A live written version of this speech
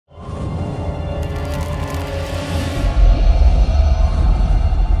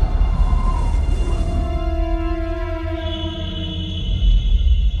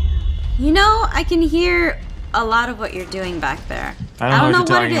I can hear a lot of what you're doing back there. I don't know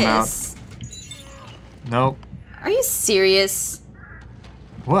what it you're talking is. Nope. Are you serious?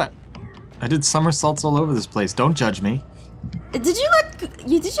 What? I did somersaults all over this place. Don't judge me. Did you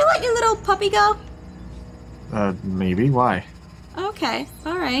let your little puppy go? Maybe. Why? Okay.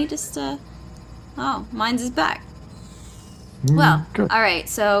 All right. Just oh, mine's is back. Well, good. all right.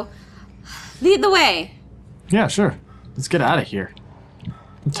 So, lead the way. Yeah, sure. Let's get out of here.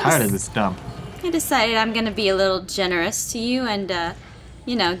 I'm tired of this dump. I decided I'm gonna be a little generous to you and,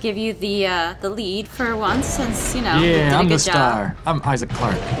 you know, give you the lead for once, since you know you did a I'm good the star. job. I'm Issac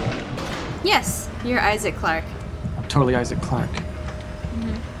Clarke. Yes, you're Issac Clarke. I'm totally Issac Clarke.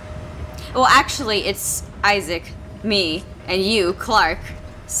 Well, actually, it's Isaac, me, and you, Clarke.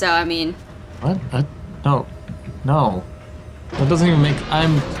 So I mean. What? No. No. That doesn't even make.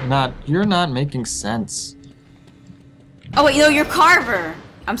 You're not making sense. Oh wait, no, you're Carver.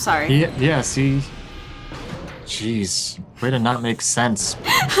 I'm sorry. Yeah, see? Jeez. Way to not make sense.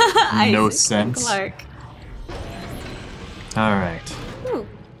 No Isaac sense. Clarke. Alright. Ooh.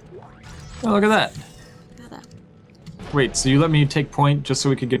 Oh, look at that. Got that. Wait, so you let me take point just so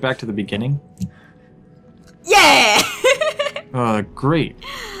we could get back to the beginning? Yeah! Great.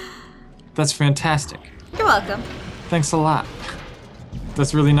 That's fantastic. You're welcome. Thanks a lot.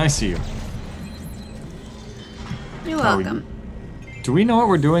 That's really nice of you. You're welcome. Do we know what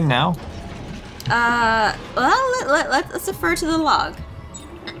we're doing now? Well, let's defer to the log.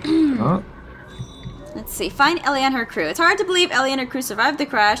 Huh? Let's see. Find Ellie and her crew. It's hard to believe Ellie and her crew survived the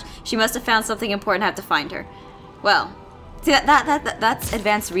crash. She must have found something important and have to find her. Well, see, that's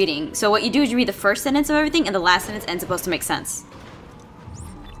advanced reading. So what you do is you read the first sentence of everything, and the last sentence ends supposed to make sense.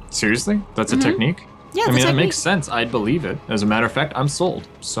 Seriously? That's a technique? Yeah, I mean, that makes sense. I'd believe it. As a matter of fact, I'm sold.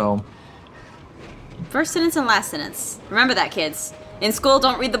 So... First sentence and last sentence. Remember that, kids. In school,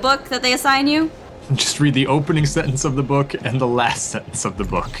 don't read the book that they assign you. Just read the opening sentence of the book and the last sentence of the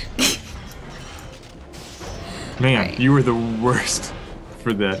book. Man, Right. you were the worst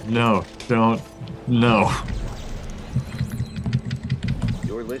for that. No, don't. No.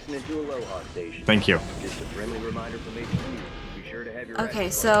 You're listening to Aloha Station. Thank you. Just a friendly reminder from HQ. Be sure to have your Okay,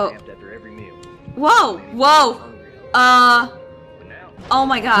 ration so- stamped after every meal. Whoa, whoa. Oh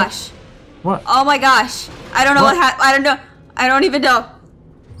my gosh. What? Oh my gosh. I don't know What? I don't know. I don't even know.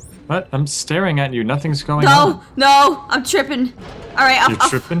 What? I'm staring at you. Nothing's going on. No, I'm tripping. All right, You're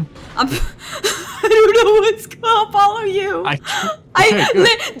tripping? I don't know what's gonna follow you. Okay,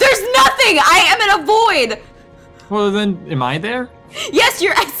 good. There's nothing. I am in a void. Well, then, am I there? Yes,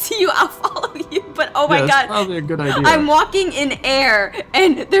 I see you. I'll follow you. But oh my Yeah, god, that's probably a good idea. I'm walking in air,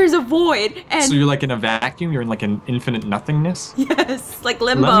 and there's a void. And So you're like in a vacuum? You're in like an infinite nothingness? yes, like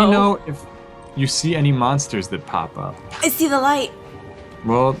limbo. Let me know if you see any monsters that pop up. I see the light.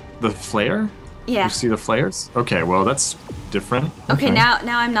 Well, the flare? Yeah. You see the flares? Okay, well, that's different. Okay, now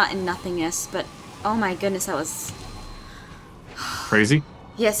I'm not in nothingness, but oh my goodness, that was. Crazy?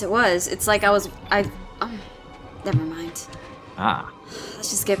 Yes, it was. It's like never mind. Ah. Let's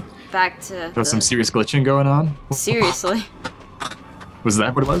just get back to. There's some serious glitching going on? Seriously. Was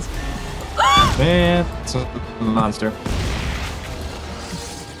that what it was? Man, it's a monster.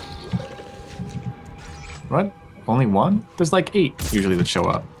 What? Only one? There's like 8 usually that show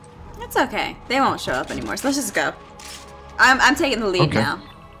up. It's okay. They won't show up anymore. So let's just go. I'm taking the lead Okay. now.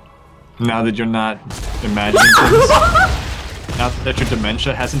 Now that you're not imagining things. Now that your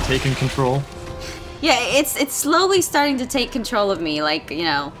dementia hasn't taken control. Yeah, it's slowly starting to take control of me. Like, you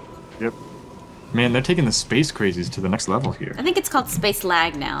know. Yep. Man, they're taking the space crazies to the next level here. I think it's called space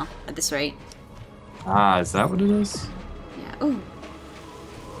lag now. At this rate. Ah, is that what it is? Yeah. Ooh.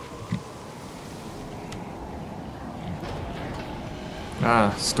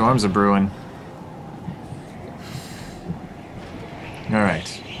 Ah, storms are brewing. Alright,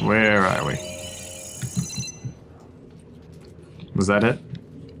 where are we? Was that it?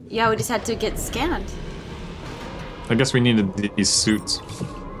 Yeah, we just had to get scanned. I guess we needed these suits.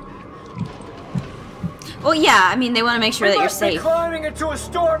 Well, yeah. I mean, they want to make sure that you're safe. Climbing into a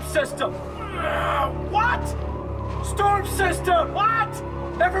storm system. What? Storm system? What?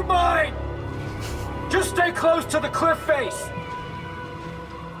 Never mind. Just stay close to the cliff face.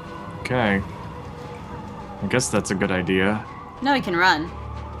 Okay. I guess that's a good idea. No, we can run.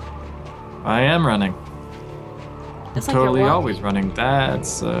 I am running. That's like you're Totally walking. always running.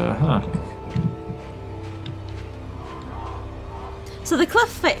 That's, huh. So the cliff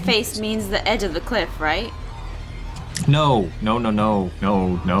face means the edge of the cliff, right? No, no, no, no,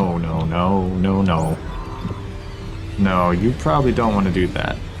 no, no, no, no, no, no. No, you probably don't want to do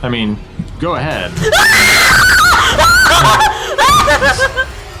that. I mean, go ahead.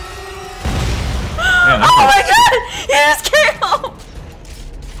 Man, Oh my god! He just killed!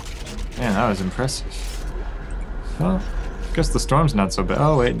 Man, that was impressive. Well, I guess the storm's not so bad.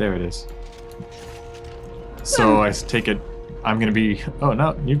 Oh wait, there it is. So I take it I'm gonna be... Oh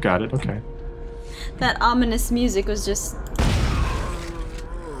no, you've got it, okay. That ominous music was just...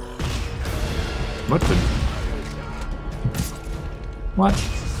 What the... What?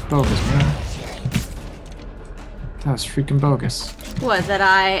 Bogus, man. That was freaking bogus. What, that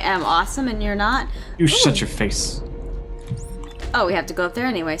I am awesome and you're not? You Ooh. shut your face. Oh, we have to go up there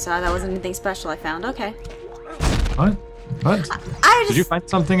anyway, so that wasn't anything special I found. Okay. What? What? I just... Did you find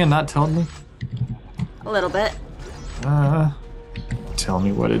something and not tell me? A little bit. Tell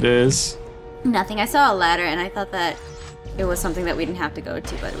me what it is. Nothing. I saw a ladder and I thought that it was something that we didn't have to go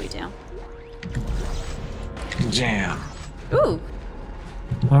to, but we do. Jam. Ooh.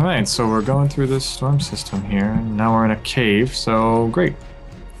 Alright, so we're going through this storm system here, and now we're in a cave, so great.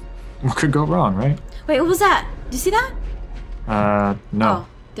 What could go wrong, right? Wait, what was that? Did you see that? No. Oh,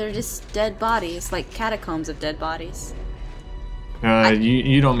 they're just dead bodies, like catacombs of dead bodies.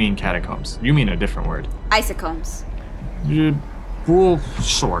 You don't mean catacombs. You mean a different word. Isacombs. Well,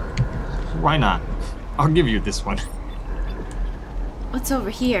 sure. Why not? I'll give you this one. What's over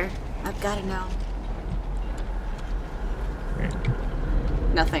here? I've got to know. Wait.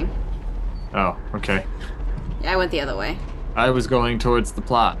 Nothing. Oh, okay. Yeah, I went the other way. I was going towards the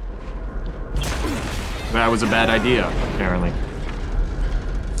plot. That was a bad idea, apparently.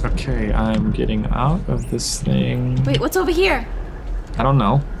 Okay, I'm getting out of this thing. Wait, what's over here? I don't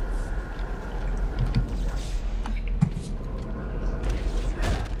know.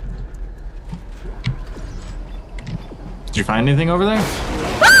 Did you find anything over there?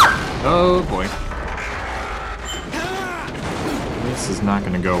 Oh boy. This is not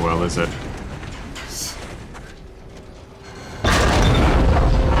gonna go well, is it?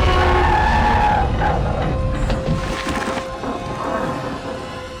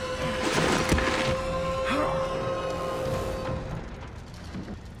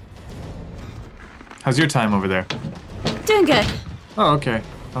 How's your time over there? Doing good. Oh, okay.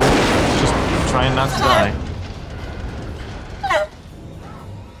 I'm just trying not to die.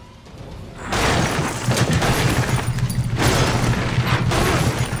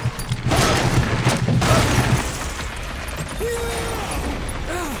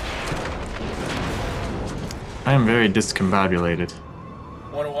 I am very discombobulated.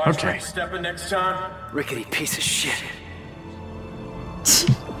 Wanna watch Okay. where you stepping next time? Rickety piece of shit.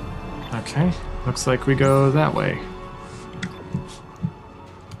 Okay, looks like we go that way.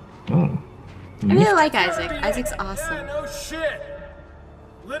 Ooh. I really like Isaac. Isaac's awesome. Yeah, no shit.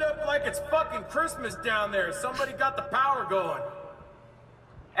 Lit up like it's fucking Christmas down there. Somebody got the power going.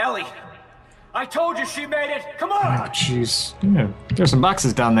 Ellie, I told you she made it. Come on. Oh, jeez. Yeah, there's some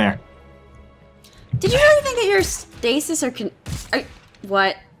boxes down there. Did you really think that your stasis or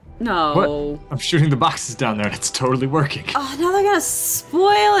what? No. What? I'm shooting the boxes down there and it's totally working. Oh, now they're gonna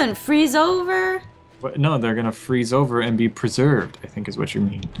spoil and freeze over? What? No, they're gonna freeze over and be preserved, I think is what you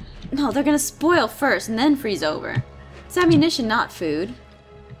mean. No, they're gonna spoil first and then freeze over. It's ammunition, not food.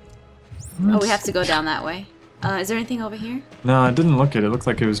 Oh, we have to go down that way. Is there anything over here? No, I didn't look at it. It looked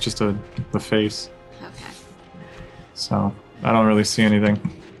like it was just the face. Okay. So, I don't really see anything.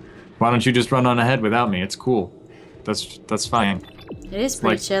 Why don't you just run on ahead without me? It's cool. That's fine. It is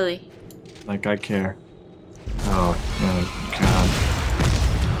pretty Like- chilly. Like I care. Oh God.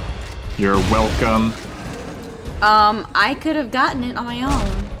 You're welcome. I could have gotten it on my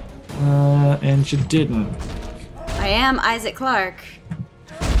own. And you didn't. I am Isaac Clarke.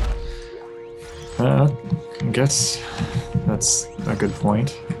 I guess that's a good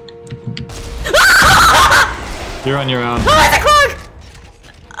point. You're on your own. Isaac Clarke!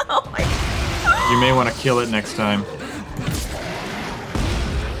 Oh my... You may want to kill it next time.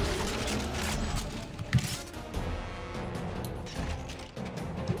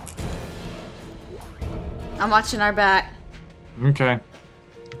 I'm watching our back. Okay.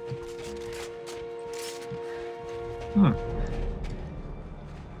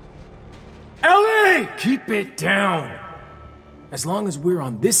 Ellie! Keep it down. As long as we're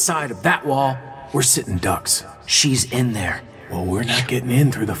on this side of that wall, we're sitting ducks. She's in there. Well, we're not getting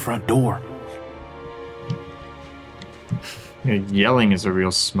in through the front door. Yeah, yelling is a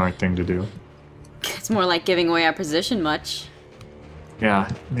real smart thing to do. It's more like giving away our position much. Yeah,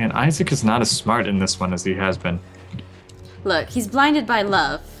 man, Isaac is not as smart in this one as he has been. Look, he's blinded by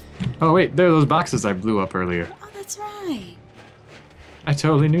love. Oh wait, there are those boxes I blew up earlier. Oh, that's right. I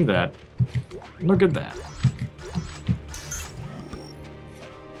totally knew that. Look at that.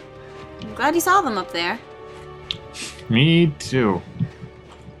 I'm glad you saw them up there. Me too.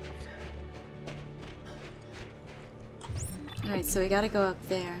 so we gotta go up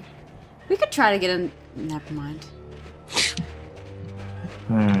there. We could try to get in. Never mind.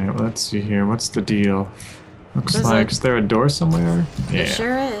 Alright, let's see here. What's the deal? Looks There's like, a- is there a door somewhere? It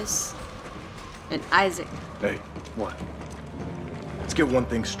sure is. And Isaac. Hey, what? Let's get one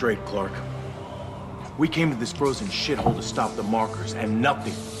thing straight, Clarke. We came to this frozen shithole to stop the markers, and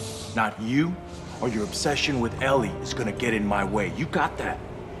nothing, not you or your obsession with Ellie, is gonna get in my way. You got that?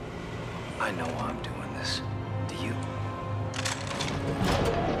 I know why I'm doing this. Do you?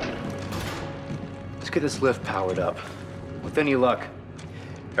 Let's get this lift powered up. With any luck,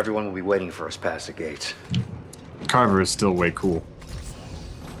 everyone will be waiting for us past the gates. Carver is still way cool.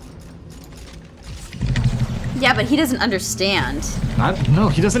 Yeah, but he doesn't understand. No,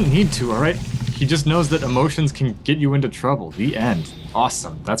 he doesn't need to, alright? He just knows that emotions can get you into trouble. The end.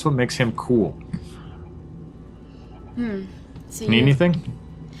 Awesome. That's what makes him cool. So Need anything?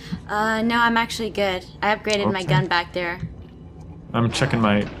 No, I'm actually good. I upgraded my Okay. gun back there. I'm checking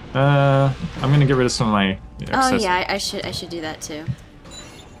my... I'm gonna get rid of some of my Oh accessories. yeah, I should do that too.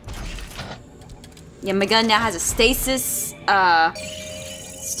 Yeah, my gun now has a stasis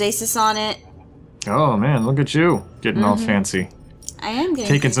on it. Oh man, look at you. Getting all fancy. I am getting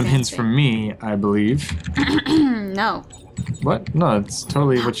Taking pretty some hints fancy. from me, I believe. No. What? No, it's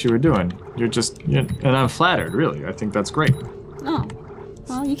totally what you were doing. And I'm flattered, really. I think that's great. Oh.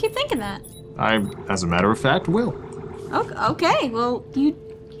 Well, you keep thinking that. I, as a matter of fact, will. Okay, well, you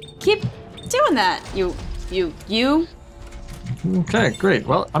keep doing that. You. Okay, great.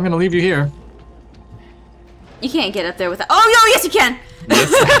 Well, I'm gonna leave you here. You can't get up there with that. Oh, no, yes you can!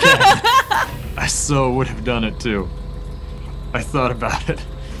 Yes, I can. I so would have done it too. I thought about it.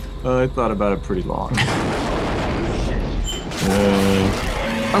 I thought about it pretty long.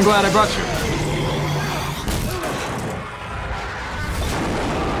 I'm glad I brought you.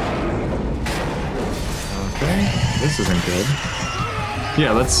 Okay, this isn't good.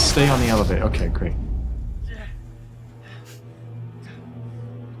 Yeah, let's stay on the elevator. Okay, great.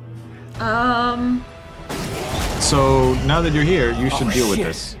 So now that you're here, you should deal with shit.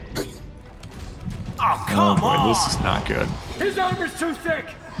 this. Oh, Oh come boy, on! this is not good. His armor's too thick!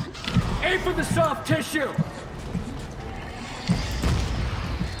 Aim for the soft tissue!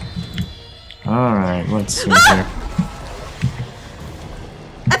 Alright, let's see here.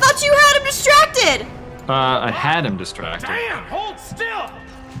 I thought you had him distracted! I had him distracted. Damn! Hold still!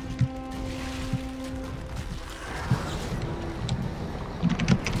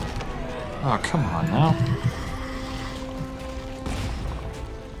 Oh, come on now.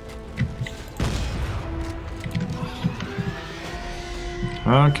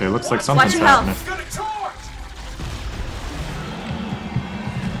 Okay, looks like something's your health. happening. It's gonna torch!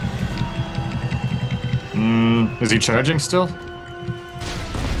 Is he charging still?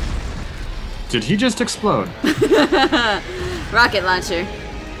 Did he just explode? Rocket launcher.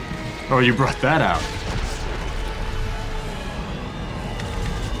 Oh, you brought that out.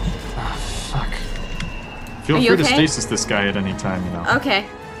 Ah, fuck. Feel Are you free to okay? stasis this guy at any time, you know. Okay.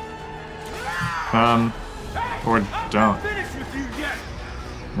 Or don't. Finish with you yet!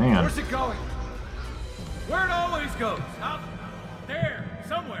 Man. Where's it going? Where it always goes. Up there,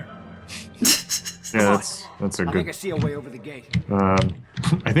 somewhere. Yeah, that's a I think I good. see a way over the gate.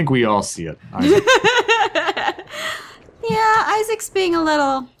 I think we all see it. Isaac. Yeah, Isaac's being a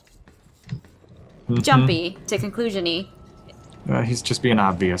little jumpy to conclusion-y. He's just being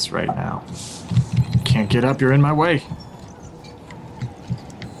obvious right now. Can't get up, you're in my way.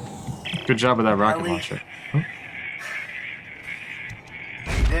 Good job with that rocket Ellie. launcher.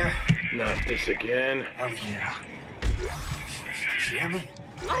 There? Not this again. Oh, yeah. You hear me?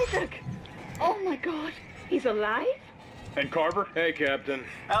 Isaac! Oh my god, he's alive? And Carver? Hey, Captain.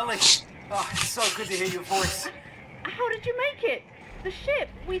 Ellie! Oh, it's so good to hear your voice. How did you make it? The ship,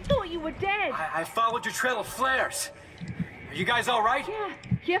 we thought you were dead. I followed your trail of flares. Are you guys all right?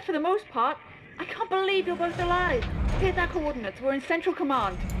 Yeah, for the most part. I can't believe you're both alive. Here's our coordinates, we're in Central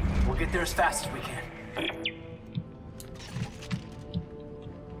Command. We'll get there as fast as we can.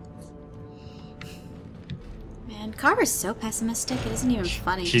 Man, Carver's so pessimistic, it isn't even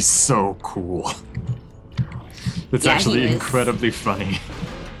funny. He's so cool. It's Yeah, actually he is. incredibly funny.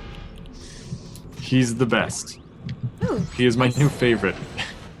 He's the best. Ooh. He is my new favorite.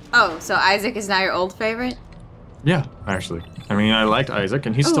 Oh, so Isaac is now your old favorite? Yeah, actually. I mean, I liked Isaac,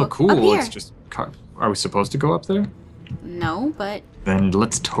 and he's Ooh, still up cool. here. It's just, are we supposed to go up there? No, but Then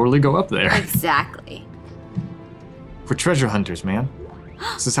let's totally go up there. exactly. We're treasure hunters, man.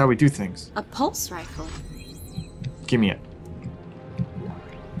 This is how we do things. A pulse rifle. Give me it.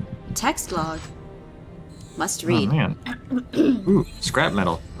 Text log. Must Oh read. man. Ooh, scrap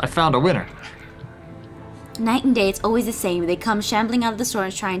metal. I found a winner. Night and day, it's always the same. They come shambling out of the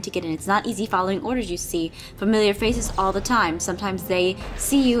storms trying to get in. It's not easy following orders, you see. Familiar faces all the time. Sometimes they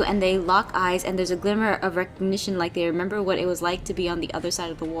see you and they lock eyes and there's a glimmer of recognition like they remember what it was like to be on the other side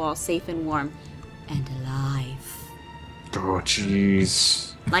of the wall, safe and warm. And alive. Oh,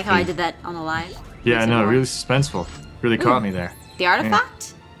 jeez. Like how I did that on Alive? Yeah, no, really suspenseful. Really caught me there. The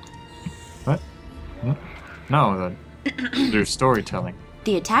artifact? What? No, their storytelling.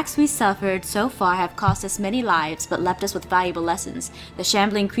 The attacks we suffered so far have cost us many lives, but left us with valuable lessons. The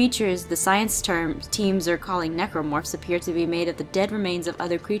shambling creatures the science teams are calling necromorphs appear to be made of the dead remains of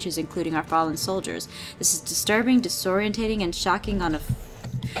other creatures, including our fallen soldiers. This is disturbing, disorientating, and shocking on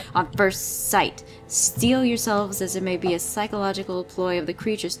first sight. Steel yourselves, as it may be a psychological ploy of the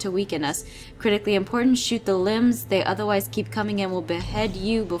creatures to weaken us. Critically important, shoot the limbs they otherwise keep coming and will behead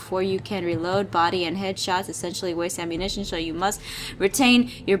you before you can reload. Body and head shots essentially waste ammunition, so you must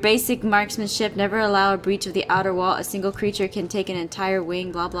retain your basic marksmanship. Never allow a breach of the outer wall. A single creature can take an entire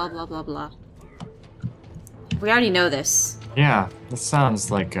wing. Blah blah blah blah blah. We already know this. Yeah, this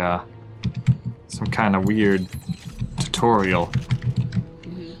sounds like some kind of weird tutorial.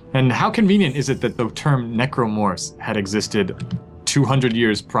 And how convenient is it that the term necromorphs had existed 200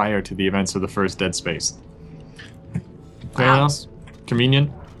 years prior to the events of the first Dead Space? Anything else?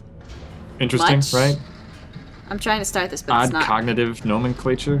 Convenient? Interesting, Much. right? I'm trying to start this, but it's Odd not. cognitive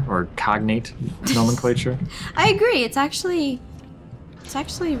nomenclature, or cognate nomenclature. I agree. It's actually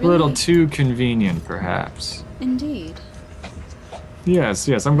really A little too convenient, perhaps. Indeed. Yes,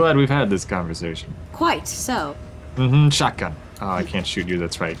 I'm glad we've had this conversation. Quite so. Shotgun. Oh, I can't shoot you,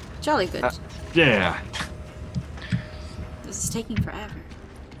 that's right. Jolly good. Yeah. This is taking forever.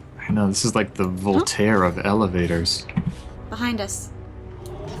 I know, this is like the Voltaire of elevators. Behind us.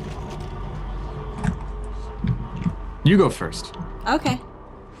 You go first. Okay.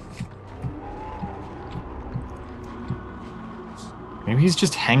 Maybe he's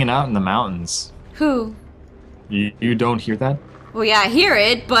just hanging out in the mountains. Who? You don't hear that? Well, yeah, I hear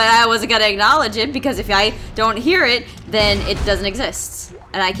it, but I wasn't gonna acknowledge it because if I don't hear it, then it doesn't exist,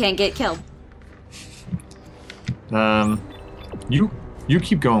 and I can't get killed. You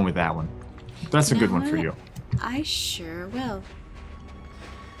keep going with that one. That's a good one for you. I sure will.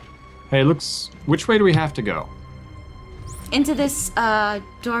 Hey, which way do we have to go? Into this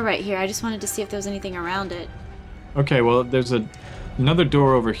door right here. I just wanted to see if there was anything around it. Okay, well, there's another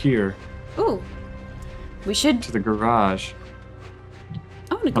door over here Ooh. We should. to the garage.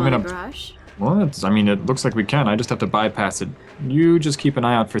 I want to go in the garage. Well, it looks like we can. I just have to bypass it. You just keep an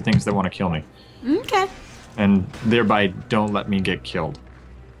eye out for things that want to kill me. Okay. And thereby don't let me get killed.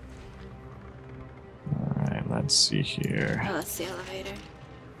 Alright, let's see here. Oh, that's the elevator.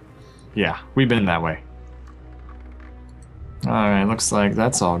 Yeah, we've been that way. Alright, looks like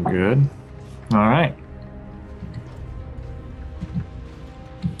that's all good. Alright.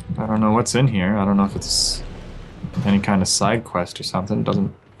 I don't know what's in here. I don't know if it's any kind of side quest or something.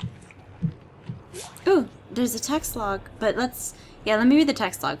 Doesn't... Ooh, there's a text log, but let me read the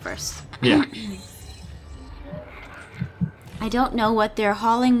text log first. Yeah. I don't know what they're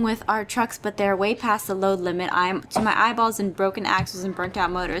hauling with our trucks, but they're way past the load limit. I'm to my eyeballs in broken axles and burnt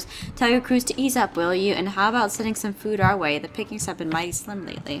out motors. Tell your crews to ease up, will you? And how about sending some food our way? The pickings have been mighty slim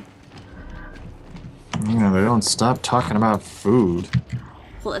lately. Yeah, they don't stop talking about food.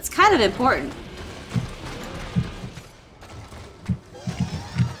 Well, it's kind of important.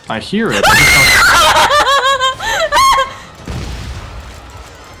 I hear it. I just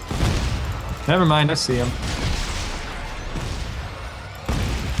don't... Never mind, I see him.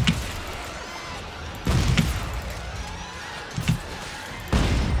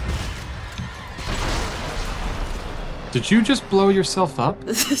 Did you just blow yourself up?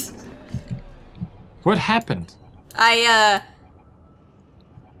 What happened?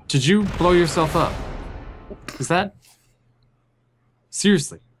 Did you blow yourself up? Is that...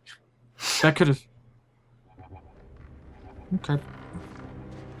 Seriously. That could have... Okay.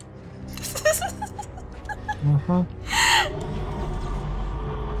 Uh-huh.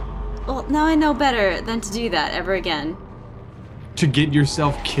 Well, now I know better than to do that ever again. To get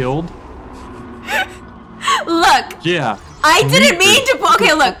yourself killed? Look! Yeah. I didn't mean to...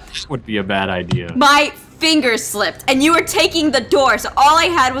 Okay, look. That would be a bad idea. My finger slipped, and you were taking the door, so all I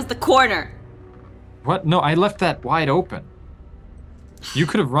had was the corner. What? No, I left that wide open. You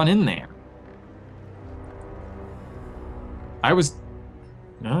could have run in there. I was...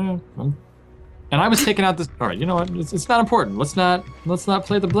 No, and I was taking out this... Alright, you know what? It's not important. Let's not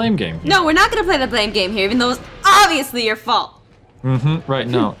play the blame game here. No, we're not gonna play the blame game here, even though it's obviously your fault. Right,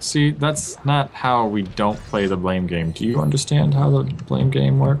 no. See, that's not how we don't play the blame game. Do you understand how the blame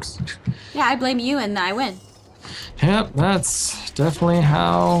game works? Yeah, I blame you and I win. Yep, that's definitely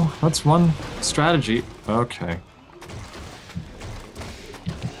how... That's one strategy. Okay.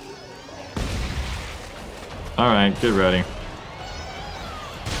 Alright, get ready.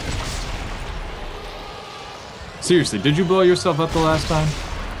 Seriously, did you blow yourself up the last time?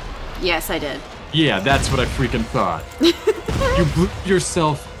 Yes, I did. Yeah, that's what I freaking thought. You blew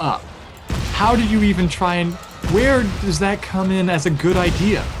yourself up. How did you even try and... Where does that come in as a good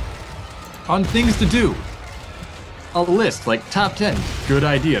idea? On things to do. A list, like top 10 good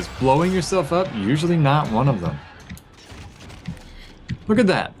ideas. Blowing yourself up, usually not one of them. Look at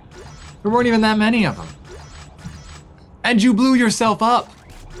that. There weren't even that many of them. And you blew yourself up.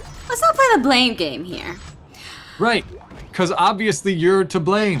 Let's not play the blame game here. Right, because obviously you're to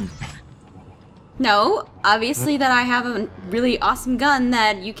blame. No, obviously that I have a really awesome gun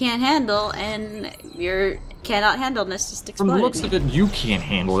that you can't handle, and you cannot handle, and it's just From exploded. the looks of it, you can't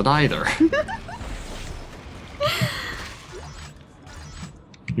handle it either.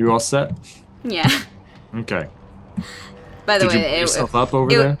 You all set? Yeah. Okay. By the Did you way, blow yourself up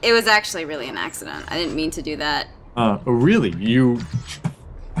over there? it was actually really an accident. I didn't mean to do that. Oh, really? You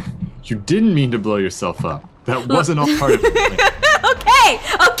didn't mean to blow yourself up. That wasn't all part of it.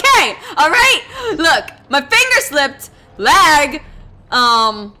 Okay, all right. Look, my finger slipped. Lag.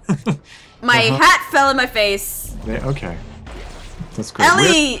 My hat fell in my face. Yeah, okay. That's great.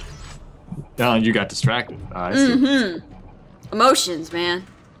 Ellie. Oh, you got distracted. I see. Emotions, man.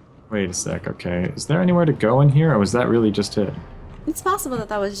 Wait a sec. Okay, is there anywhere to go in here, or was that really just it? It's possible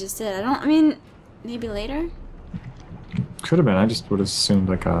that was just it. I mean, maybe later. Could have been. I just would have assumed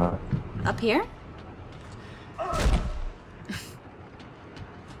like a. Up here?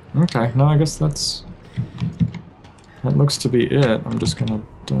 Okay. No, I guess that looks to be it. I'm just gonna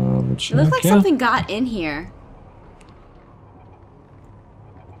double check. It looks like Yeah. something got in here.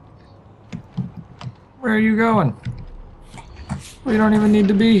 Where are you going? We don't even need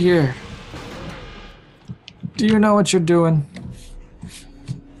to be here. Do you know what you're doing?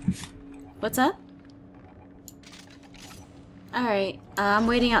 What's up? Alright, I'm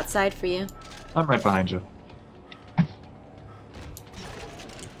waiting outside for you. I'm right behind you.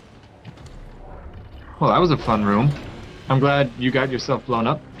 Well, that was a fun room. I'm glad you got yourself blown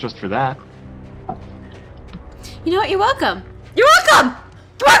up just for that. You know what? You're welcome. You're welcome!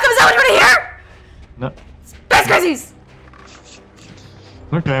 You're welcome! Is that what you want to hear? No. Space crazies!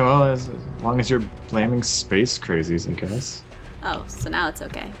 Okay, well, as long as you're blaming space crazies, I guess. Oh, so now it's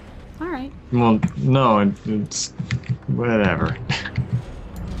okay. Alright. Well, no, it's whatever.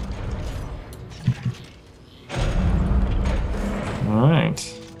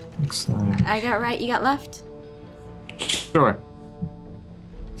 Alright. Looks like... I got right, you got left? Sure.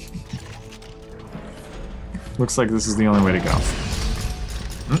 Looks like this is the only way to go.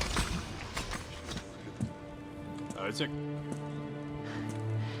 Isaac.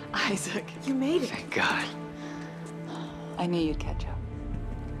 Isaac, you made it. Thank God. I knew you'd catch up.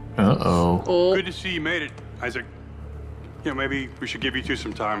 Uh-oh. Oh. Good to see you made it, Isaac. You know, maybe we should give you two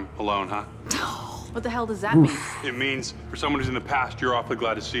some time alone, huh? What the hell does that mean? It means for someone who's in the past, you're awfully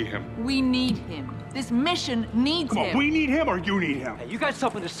glad to see him. We need him. This mission needs Come on, him. we need him or you need him? Hey, you got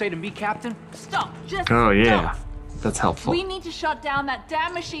something to say to me, Captain? Stop. Just Oh, yeah. stop. That's helpful. We need to shut down that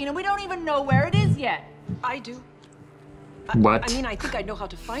damn machine, and we don't even know where it is yet. I do. What? I mean, I think I know how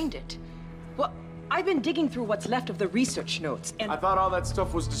to find it. Well, I've been digging through what's left of the research notes, and... I thought all that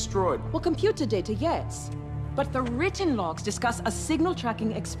stuff was destroyed. Well, computer data, yes. But the written logs discuss a signal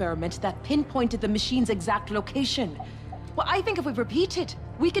tracking experiment that pinpointed the machine's exact location. Well, I think if we repeat it,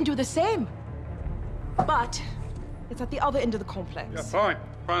 we can do the same. But it's at the other end of the complex. Yeah, fine.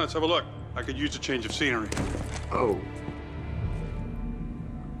 Fine, let's have a look. I could use a change of scenery. Oh.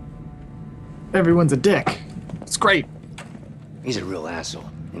 Everyone's a dick. It's great. He's a real asshole.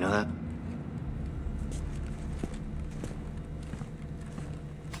 You know that?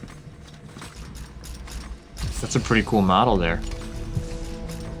 That's a pretty cool model there.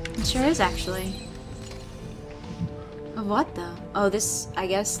 It sure is, actually. Of what, though? Oh, this, I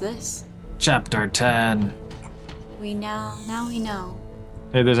guess this. Chapter 10. Now we know.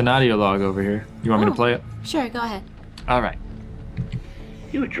 Hey, there's an audio log over here. You want me to Oh. play it? Sure, go ahead. All right.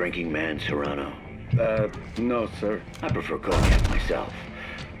 You a drinking man, Serrano? No, sir. I prefer cognac myself.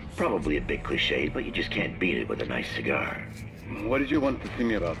 Probably a bit cliche, but you just can't beat it with a nice cigar. What did you want to see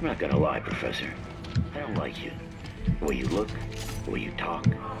me about? I'm not gonna lie, Professor. I don't like you. The way you look, the way you talk,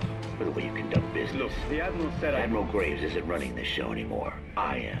 or the way you conduct business. Look, the Admiral said Admiral Graves isn't running this show anymore.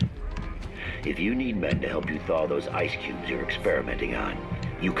 I am. If you need men to help you thaw those ice cubes you're experimenting on,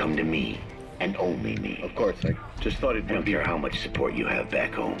 you come to me, and only me. Of course, I just thought it I don't would be... care how much support you have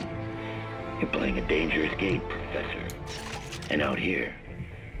back home. You're playing a dangerous game, Professor. And out here,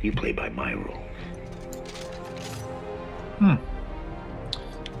 you play by my rules.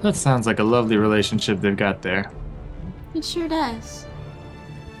 That sounds like a lovely relationship they've got there. It sure does.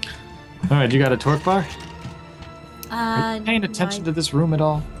 Alright, you got a torque bar? Are you paying attention to this room at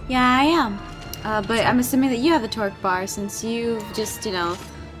all? Yeah, I am. But I'm assuming that you have the torque bar since you've just, you know,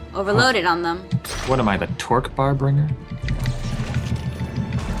 overloaded on them. What am I, the torque bar bringer?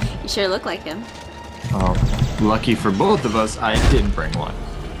 You sure look like him. Oh, lucky for both of us, I didn't bring one.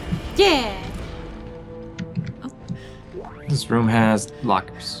 Yeah! This room has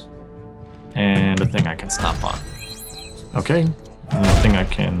lockers. And a thing I can stomp on. Okay. And a thing I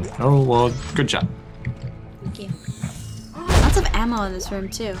can... Oh, well, good job. Thank you. Lots of ammo in this room,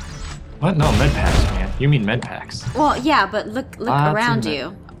 too. What? No, med packs, man. You mean med packs. Well, yeah, but look around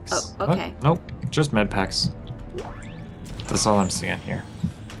you. Oh, okay. What? Nope, just med packs. That's all I'm seeing here.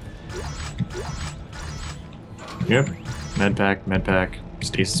 Yep. Med pack,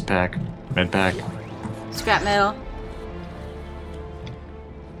 stasis pack, med pack. Scrap metal.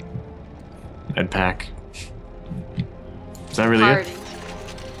 Med pack. Is that really Hardened. it?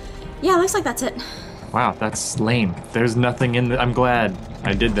 Yeah, looks like that's it. Wow, that's lame. There's nothing in the... I'm glad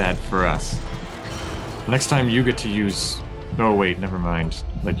I did that for us. Next time you get to use... Oh, wait, never mind.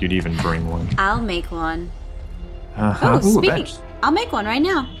 Like you'd even bring one. I'll make one. Uh-huh. Oh, Ooh, speaking... I'll make one right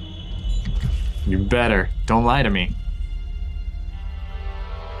now. You better. Don't lie to me.